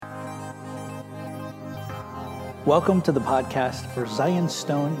Welcome to the podcast for Zion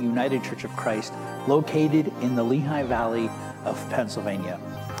Stone United Church of Christ, located in the Lehigh Valley of Pennsylvania.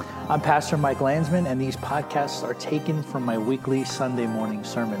 I'm Pastor Mike Landsman, and these podcasts are taken from my weekly Sunday morning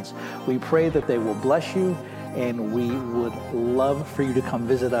sermons. We pray that they will bless you, and we would love for you to come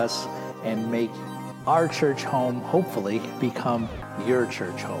visit us and make our church home, hopefully, become your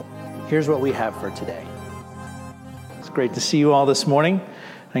church home. Here's what we have for today. It's great to see you all this morning,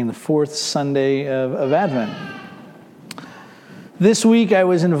 on the fourth Sunday of Advent. This week, I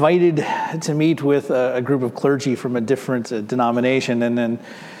was invited to meet with a group of clergy from a different denomination, and then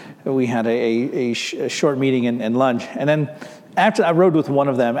we had a short meeting and lunch. And then after, I rode with one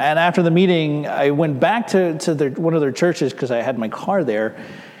of them, and after the meeting, I went back to one of their churches because I had my car there,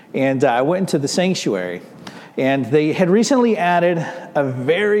 and I went into the sanctuary. And they had recently added a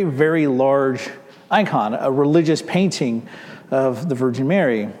very, very large icon, a religious painting of the Virgin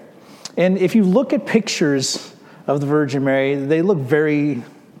Mary. And if you look at pictures of the Virgin Mary, they look very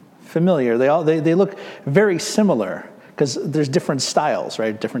familiar. They look very similar because there's different styles,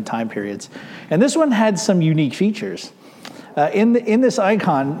 right? Different time periods. And this one had some unique features. In this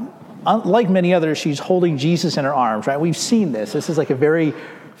icon, unlike many others, she's holding Jesus in her arms, right? We've seen this. This is like a very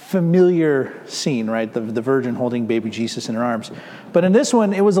familiar scene, right? The Virgin holding baby Jesus in her arms. But in this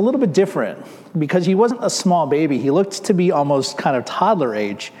one, it was a little bit different because he wasn't a small baby. He looked to be almost kind of toddler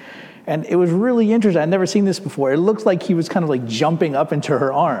age. And it was really interesting. I'd never seen this before. It looked like he was kind of like jumping up into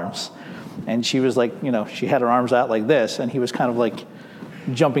her arms. And she was like, she had her arms out like this, and he was kind of like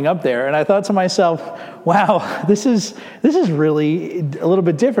jumping up there. And I thought to myself, wow, this is really a little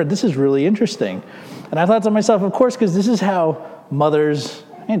bit different. This is really interesting. And I thought to myself, of course, because this is how mothers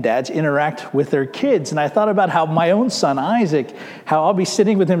and dads interact with their kids. And I thought about how my own son, Isaac, how I'll be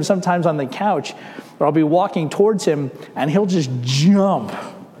sitting with him sometimes on the couch, or I'll be walking towards him, and he'll just jump.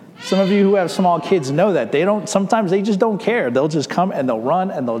 Some of you who have small kids know that. Sometimes they just don't care. They'll just come and they'll run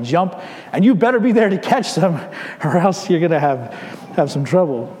and they'll jump, and you better be there to catch them or else you're going to have some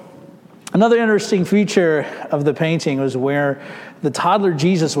trouble. Another interesting feature of the painting was where the toddler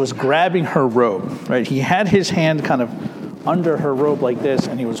Jesus was grabbing her robe, right? He had his hand kind of under her robe like this,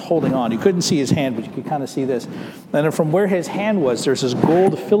 and he was holding on. You couldn't see his hand, but you could kind of see this. And then from where his hand was, there's this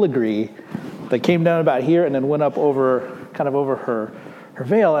gold filigree that came down about here and then went up over her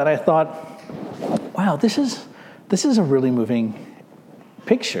veil. And I thought, wow, this is a really moving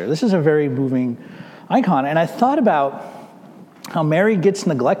picture. This is a very moving icon. And I thought about how Mary gets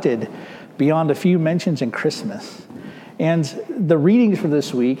neglected beyond a few mentions in Christmas. And the readings for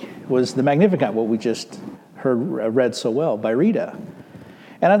this week was the Magnificat, what we just heard read so well by Rita.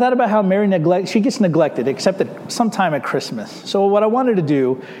 And I thought about how Mary gets neglected, except at sometime at Christmas. So what I wanted to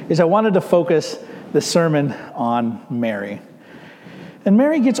do is I wanted to focus the sermon on Mary. And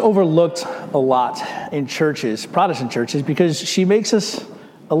Mary gets overlooked a lot in churches, Protestant churches, because she makes us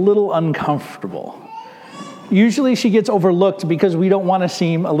a little uncomfortable. Usually she gets overlooked because we don't want to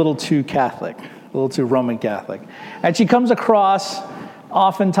seem a little too Catholic, a little too Roman Catholic. And she comes across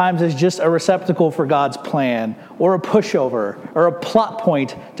oftentimes as just a receptacle for God's plan, or a pushover, or a plot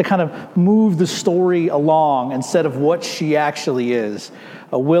point to kind of move the story along instead of what she actually is,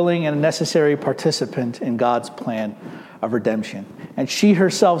 a willing and necessary participant in God's plan of redemption. And she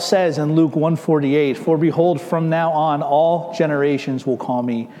herself says in Luke 1:48, "For behold, from now on, all generations will call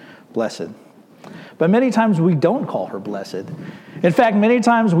me blessed." But many times we don't call her blessed. In fact, many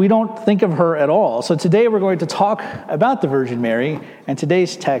times we don't think of her at all. So today we're going to talk about the Virgin Mary, and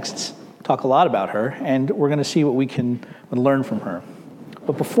today's texts talk a lot about her, and we're going to see what we can learn from her.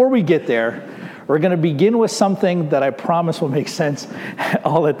 But before we get there, we're going to begin with something that I promise will make sense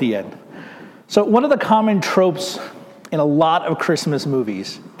all at the end. So one of the common tropes in a lot of Christmas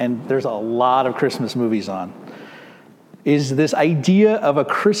movies, and there's a lot of Christmas movies on, is this idea of a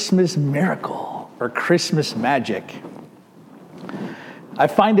Christmas miracle or Christmas magic. I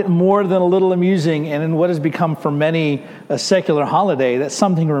find it more than a little amusing, and in what has become for many a secular holiday, that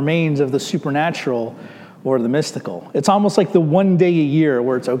something remains of the supernatural or the mystical. It's almost like the one day a year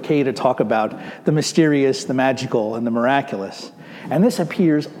where it's okay to talk about the mysterious, the magical, and the miraculous. And this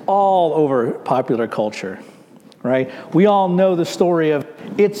appears all over popular culture. Right? We all know the story of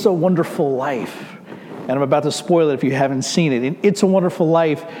It's a Wonderful Life. And I'm about to spoil it if you haven't seen it. In It's a Wonderful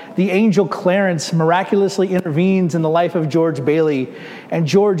Life, the angel Clarence miraculously intervenes in the life of George Bailey, and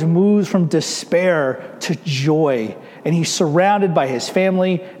George moves from despair to joy. And he's surrounded by his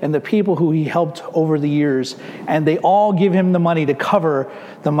family and the people who he helped over the years. And they all give him the money to cover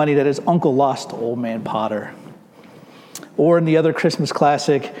the money that his uncle lost to Old Man Potter. Or in the other Christmas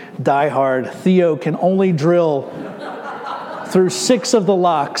classic, Die Hard, Theo can only drill through 6 of the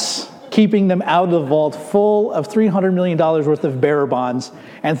locks keeping them out of the vault full of $300 million worth of bearer bonds.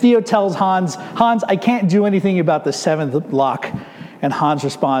 And Theo tells Hans, I can't do anything about the seventh lock. And Hans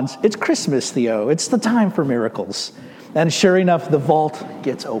responds, it's Christmas, Theo. It's the time for miracles. And sure enough, the vault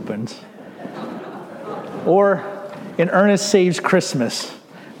gets opened. Or in Ernest Saves Christmas,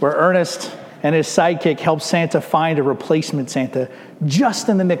 where Ernest and his sidekick help Santa find a replacement Santa just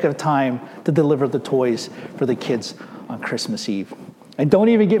in the nick of time to deliver the toys for the kids on Christmas Eve. And don't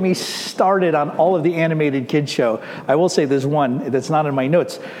even get me started on all of the animated kids show. I will say there's one that's not in my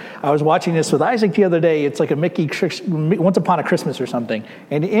notes. I was watching this with Isaac the other day. It's like a Mickey Once Upon a Christmas or something.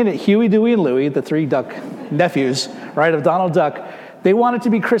 And in it, Huey, Dewey, and Louie, the three duck nephews, right, of Donald Duck, they want it to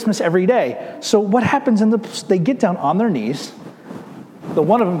be Christmas every day. So what happens they get down on their knees. The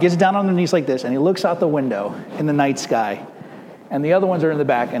one of them gets down on their knees like this, and he looks out the window in the night sky. And the other ones are in the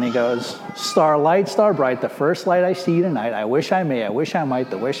back, and he goes, star light, star bright, the first light I see tonight. I wish I may, I wish I might,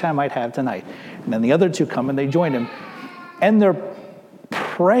 the wish I might have tonight. And then the other two come, and they join him. And they're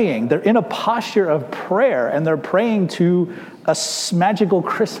praying. They're in a posture of prayer, and they're praying to a magical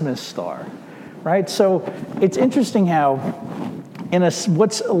Christmas star, right? So it's interesting how in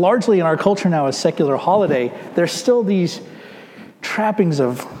what's largely in our culture now a secular holiday, there's still these trappings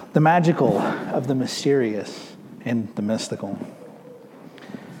of the magical, of the mysterious, and the mystical.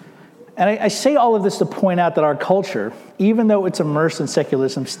 And I say all of this to point out that our culture, even though it's immersed in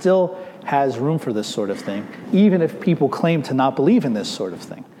secularism, still has room for this sort of thing, even if people claim to not believe in this sort of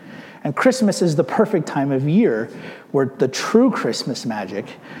thing. And Christmas is the perfect time of year where the true Christmas magic,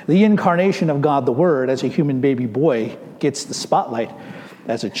 the incarnation of God the Word as a human baby boy, gets the spotlight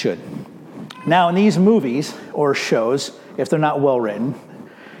as it should. Now, in these movies or shows, if they're not well written,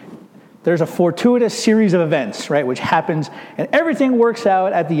 there's a fortuitous series of events, right, which happens, and everything works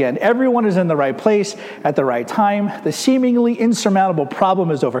out at the end. Everyone is in the right place at the right time. The seemingly insurmountable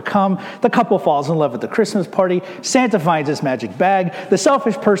problem is overcome. The couple falls in love at the Christmas party. Santa finds his magic bag. The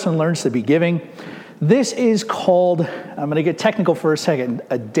selfish person learns to be giving. This is called, I'm going to get technical for a second,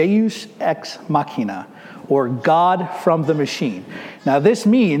 a Deus ex machina, or God from the machine. Now, this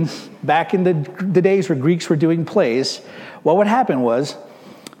means, back in the days where Greeks were doing plays, what would happen was,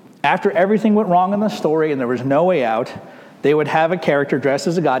 after everything went wrong in the story and there was no way out, they would have a character dressed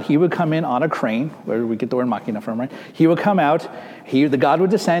as a god. He would come in on a crane, where we get the word machina from, right? He would come out, the god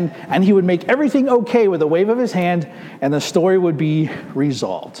would descend, and he would make everything okay with a wave of his hand, and the story would be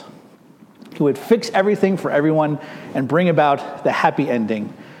resolved. He would fix everything for everyone and bring about the happy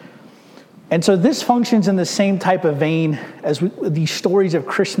ending. And so this functions in the same type of vein as these stories of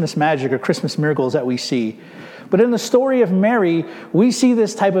Christmas magic or Christmas miracles that we see. But in the story of Mary, we see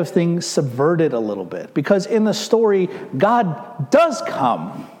this type of thing subverted a little bit. Because in the story, God does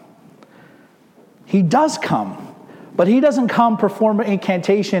come. He does come. But he doesn't come, perform an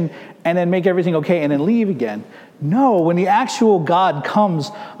incantation, and then make everything okay and then leave again. No, when the actual God comes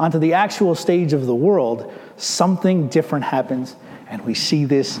onto the actual stage of the world, something different happens. And we see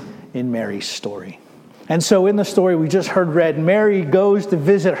this in Mary's story. And so in the story we just heard read, Mary goes to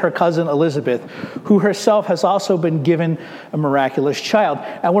visit her cousin Elizabeth, who herself has also been given a miraculous child.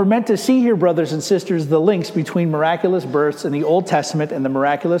 And we're meant to see here, brothers and sisters, the links between miraculous births in the Old Testament and the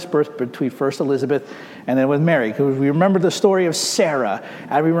miraculous birth between first Elizabeth and then with Mary. Because we remember the story of Sarah,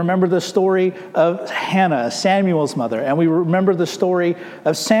 and we remember the story of Hannah, Samuel's mother, and we remember the story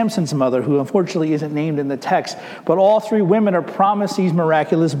of Samson's mother, who unfortunately isn't named in the text. But all three women are promised these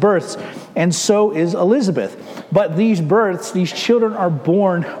miraculous births, and so is Elizabeth. But these births, these children are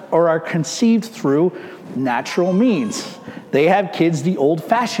born or are conceived through natural means. They have kids the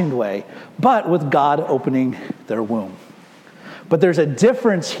old-fashioned way, but with God opening their womb. But there's a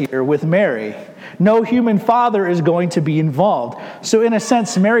difference here with Mary. No human father is going to be involved. So in a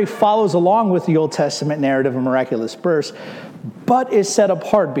sense, Mary follows along with the Old Testament narrative of miraculous births, but is set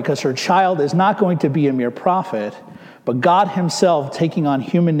apart because her child is not going to be a mere prophet, but God himself taking on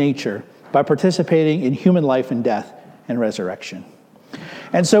human nature by participating in human life and death and resurrection.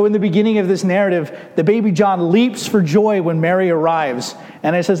 And so in the beginning of this narrative, the baby John leaps for joy when Mary arrives.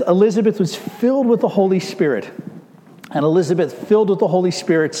 And it says, Elizabeth was filled with the Holy Spirit. And Elizabeth, filled with the Holy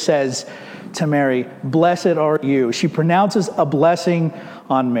Spirit, says to Mary, blessed are you. She pronounces a blessing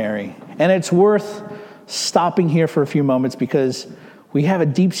on Mary. And it's worth stopping here for a few moments because we have a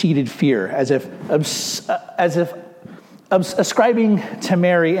deep-seated fear, as if ascribing to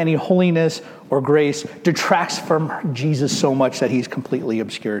Mary any holiness or grace detracts from Jesus so much that he's completely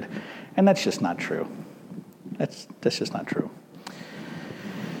obscured. And that's just not true. That's just not true.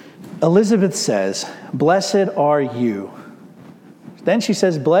 Elizabeth says, blessed are you. Then she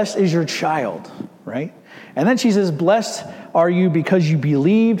says, blessed is your child, right? And then she says, blessed are you because you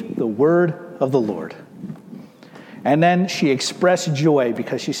believed the word of the Lord. And then she expressed joy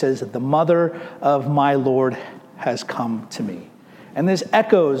because she says that the mother of my Lord has come to me. And this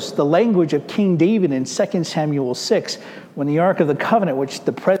echoes the language of King David in 2 Samuel 6, when the Ark of the Covenant, which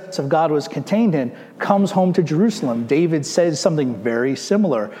the presence of God was contained in, comes home to Jerusalem. David says something very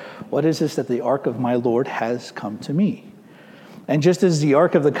similar. What is this that the Ark of my Lord has come to me? And just as the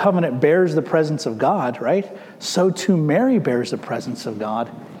Ark of the Covenant bears the presence of God, right? So too Mary bears the presence of God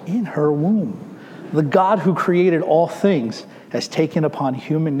in her womb. The God who created all things has taken upon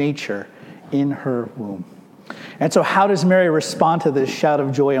human nature in her womb. And so how does Mary respond to this shout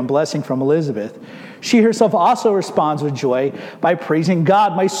of joy and blessing from Elizabeth? She herself also responds with joy by praising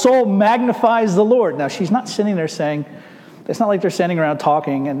God. My soul magnifies the Lord. Now, she's not sitting there saying, it's not like they're standing around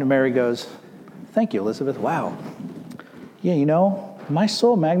talking and Mary goes, thank you, Elizabeth. Wow. Yeah, you know, my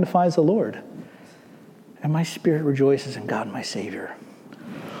soul magnifies the Lord, and my spirit rejoices in God, my Savior.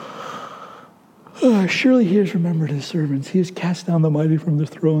 Surely he has remembered his servants. He has cast down the mighty from their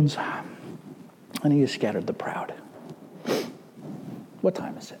thrones, and he has scattered the proud. What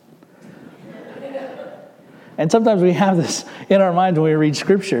time is it? And sometimes we have this in our minds when we read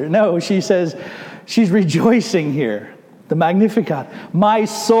Scripture. No, she says, she's rejoicing here. The Magnificat. My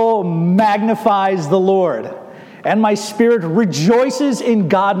soul magnifies the Lord, and my spirit rejoices in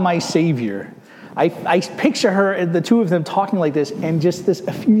God, my Savior. I picture her, the two of them talking like this, and just this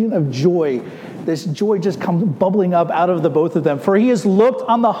effusion of joy. This joy just comes bubbling up out of the both of them. For he has looked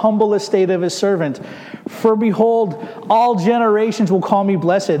on the humble estate of his servant. For behold, all generations will call me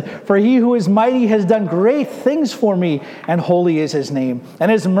blessed. For he who is mighty has done great things for me, and holy is his name.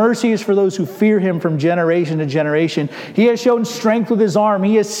 And his mercy is for those who fear him from generation to generation. He has shown strength with his arm.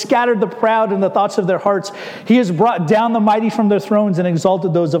 He has scattered the proud in the thoughts of their hearts. He has brought down the mighty from their thrones and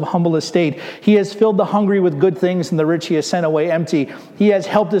exalted those of humble estate. He has filled the hungry with good things, and the rich he has sent away empty. He has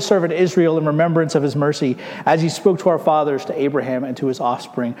helped his servant Israel in remembrance of his mercy, as he spoke to our fathers, to Abraham, and to his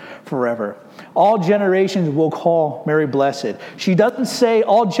offspring forever. All generations will call Mary blessed. She doesn't say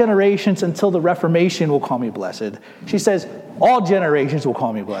all generations until the Reformation will call me blessed. She says all generations will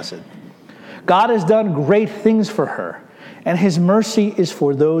call me blessed. God has done great things for her, and his mercy is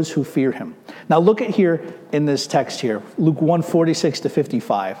for those who fear him. Now look at here in this text here, Luke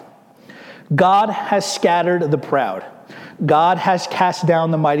 1:46-55. God has scattered the proud. God has cast down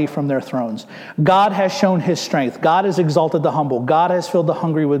the mighty from their thrones. God has shown his strength. God has exalted the humble. God has filled the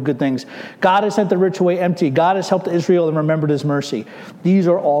hungry with good things. God has sent the rich away empty. God has helped Israel and remembered his mercy. These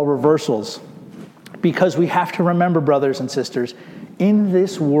are all reversals, because we have to remember, brothers and sisters, in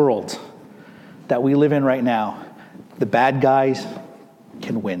this world that we live in right now, the bad guys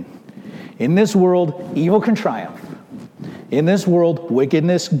can win. In this world, evil can triumph. In this world,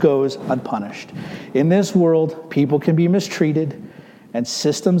 wickedness goes unpunished. In this world, people can be mistreated, and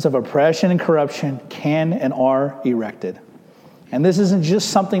systems of oppression and corruption can and are erected. And this isn't just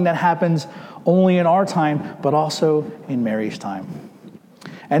something that happens only in our time, but also in Mary's time.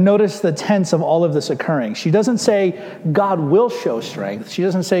 And notice the tense of all of this occurring. She doesn't say God will show strength. She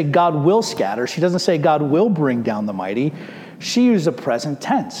doesn't say God will scatter. She doesn't say God will bring down the mighty. She uses a present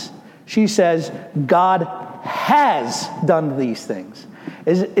tense. She says God has done these things.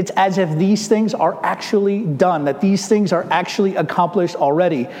 It's as if these things are actually done, that these things are actually accomplished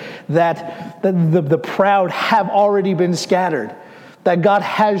already, that the proud have already been scattered, that God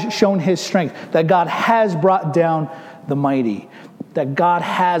has shown his strength, that God has brought down the mighty, that God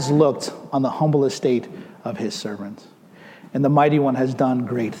has looked on the humble estate of his servant, and the mighty one has done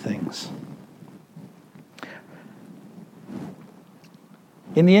great things.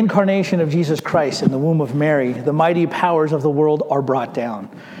 In the incarnation of Jesus Christ in the womb of Mary, the mighty powers of the world are brought down.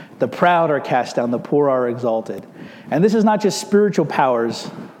 The proud are cast down, the poor are exalted. And this is not just spiritual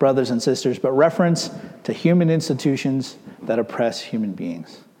powers, brothers and sisters, but reference to human institutions that oppress human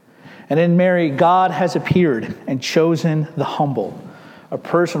beings. And in Mary, God has appeared and chosen the humble, a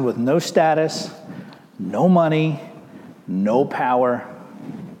person with no status, no money, no power,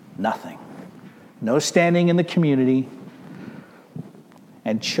 nothing, no standing in the community,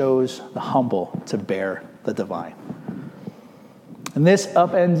 and chose the humble to bear the divine. And this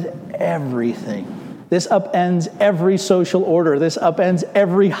upends everything. This upends every social order. This upends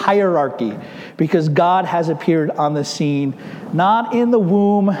every hierarchy, because God has appeared on the scene, not in the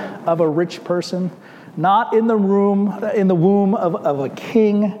womb of a rich person, not in the womb of a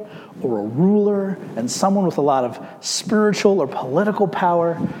king or a ruler and someone with a lot of spiritual or political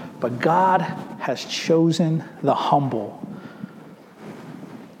power, but God has chosen the humble.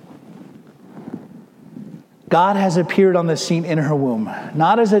 God has appeared on the scene in her womb,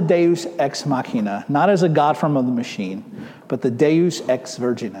 not as a Deus ex machina, not as a God from the machine, but the Deus ex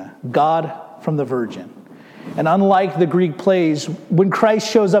Virgine, God from the Virgin. And unlike the Greek plays, when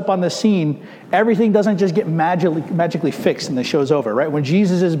Christ shows up on the scene, everything doesn't just get magically fixed and the show's over, right? When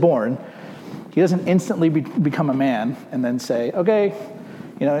Jesus is born, he doesn't instantly become a man and then say, okay,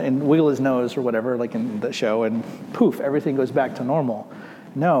 and wiggle his nose or whatever, like in the show, and poof, everything goes back to normal.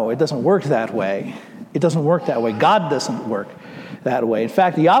 No, it doesn't work that way. It doesn't work that way. God doesn't work that way. In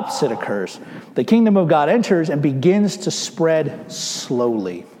fact, the opposite occurs. The kingdom of God enters and begins to spread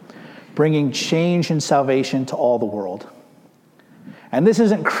slowly, bringing change and salvation to all the world. And this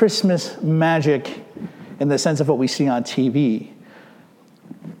isn't Christmas magic in the sense of what we see on TV,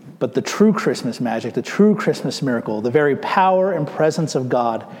 but the true Christmas magic, the true Christmas miracle, the very power and presence of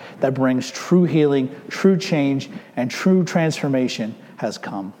God that brings true healing, true change, and true transformation has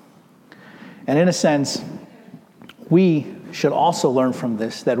come. And in a sense, we should also learn from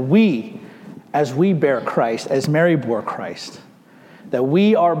this that we, as we bear Christ, as Mary bore Christ, that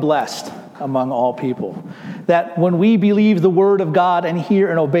we are blessed among all people. That when we believe the word of God and hear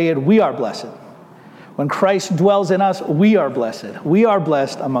and obey it, we are blessed. When Christ dwells in us, we are blessed. We are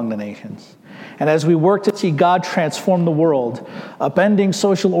blessed among the nations. And as we work to see God transform the world, upending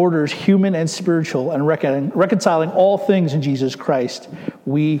social orders, human and spiritual, and reconciling all things in Jesus Christ,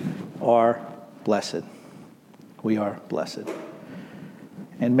 we are blessed. We are blessed.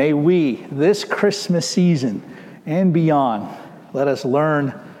 And may we, this Christmas season and beyond, let us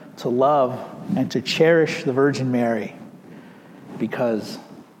learn to love and to cherish the Virgin Mary, because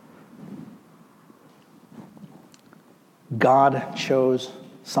God chose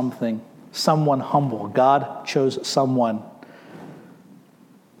someone humble. God chose someone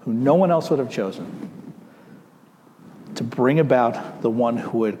who no one else would have chosen to bring about the one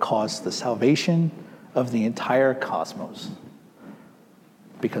who would cause the salvation of the entire cosmos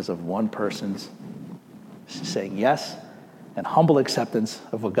because of one person's saying yes and humble acceptance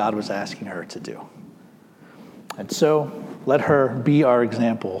of what God was asking her to do. And so let her be our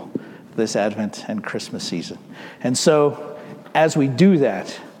example this Advent and Christmas season. And so as we do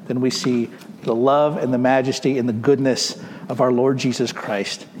that, then we see the love and the majesty and the goodness of our Lord Jesus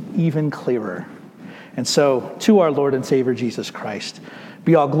Christ even clearer. And so to our Lord and Savior Jesus Christ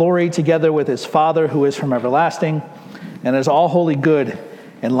be all glory together with his Father who is from everlasting and is all holy good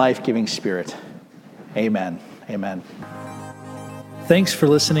and life-giving Spirit. Amen. Amen. Thanks for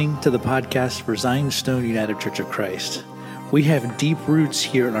listening to the podcast for Zion Stone United Church of Christ. We have deep roots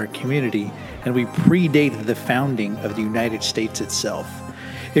here in our community, and we predate the founding of the United States itself.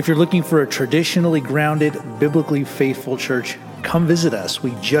 If you're looking for a traditionally grounded, biblically faithful church, come visit us.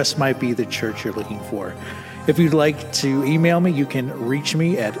 We just might be the church you're looking for. If you'd like to email me, you can reach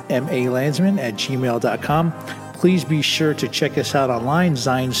me at malandsman@gmail.com. Please be sure to check us out online,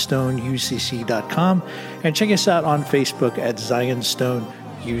 zionstoneucc.com, and check us out on Facebook at Zion Stone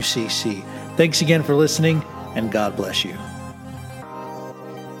UCC. Thanks again for listening, and God bless you.